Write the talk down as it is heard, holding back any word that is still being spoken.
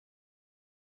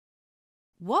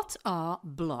What are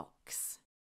blocks?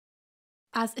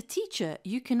 As a teacher,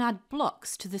 you can add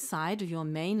blocks to the side of your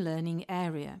main learning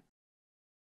area.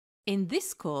 In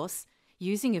this course,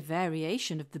 using a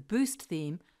variation of the Boost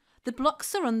theme, the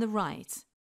blocks are on the right.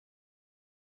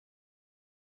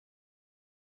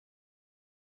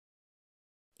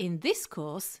 In this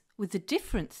course, with a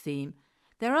different theme,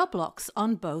 there are blocks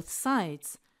on both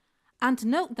sides. And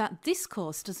note that this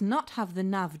course does not have the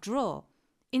nav drawer.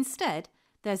 Instead,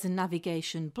 there's a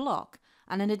navigation block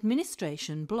and an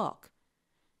administration block.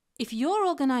 If your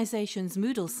organisation's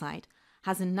Moodle site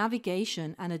has a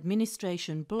navigation and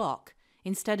administration block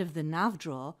instead of the nav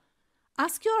drawer,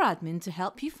 ask your admin to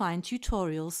help you find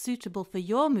tutorials suitable for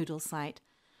your Moodle site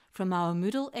from our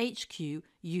Moodle HQ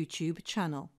YouTube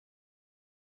channel.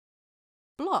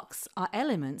 Blocks are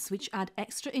elements which add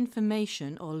extra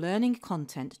information or learning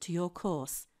content to your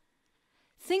course.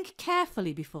 Think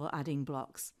carefully before adding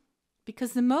blocks,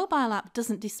 because the mobile app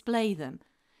doesn't display them,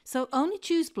 so only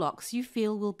choose blocks you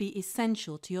feel will be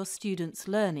essential to your students'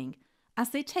 learning, as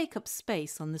they take up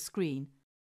space on the screen.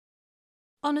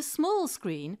 On a small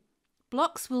screen,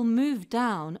 blocks will move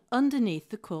down underneath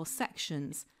the course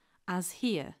sections, as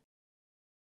here.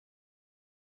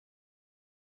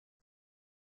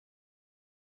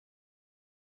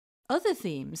 Other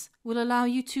themes will allow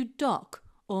you to dock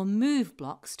or move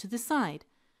blocks to the side,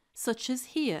 such as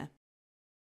here.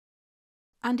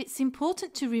 And it's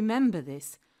important to remember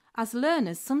this, as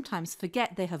learners sometimes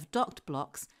forget they have docked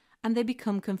blocks and they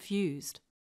become confused.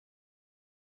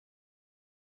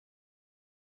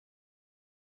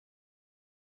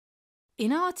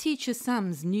 In our Teacher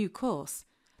Sam's new course,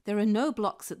 there are no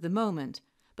blocks at the moment,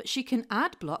 but she can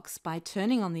add blocks by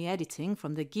turning on the editing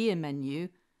from the gear menu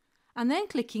and then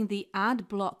clicking the Add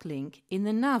Block link in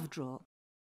the nav drawer.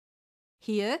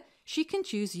 Here, she can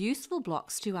choose useful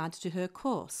blocks to add to her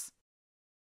course.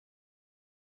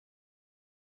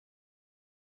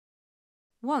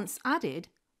 Once added,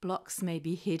 blocks may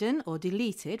be hidden or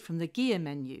deleted from the gear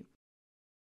menu.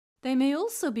 They may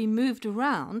also be moved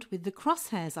around with the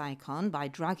crosshairs icon by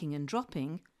dragging and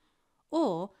dropping,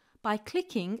 or by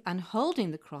clicking and holding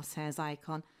the crosshairs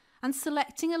icon and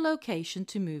selecting a location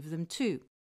to move them to.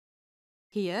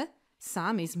 Here,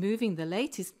 Sam is moving the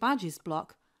latest badges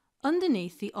block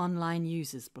underneath the online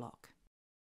users block.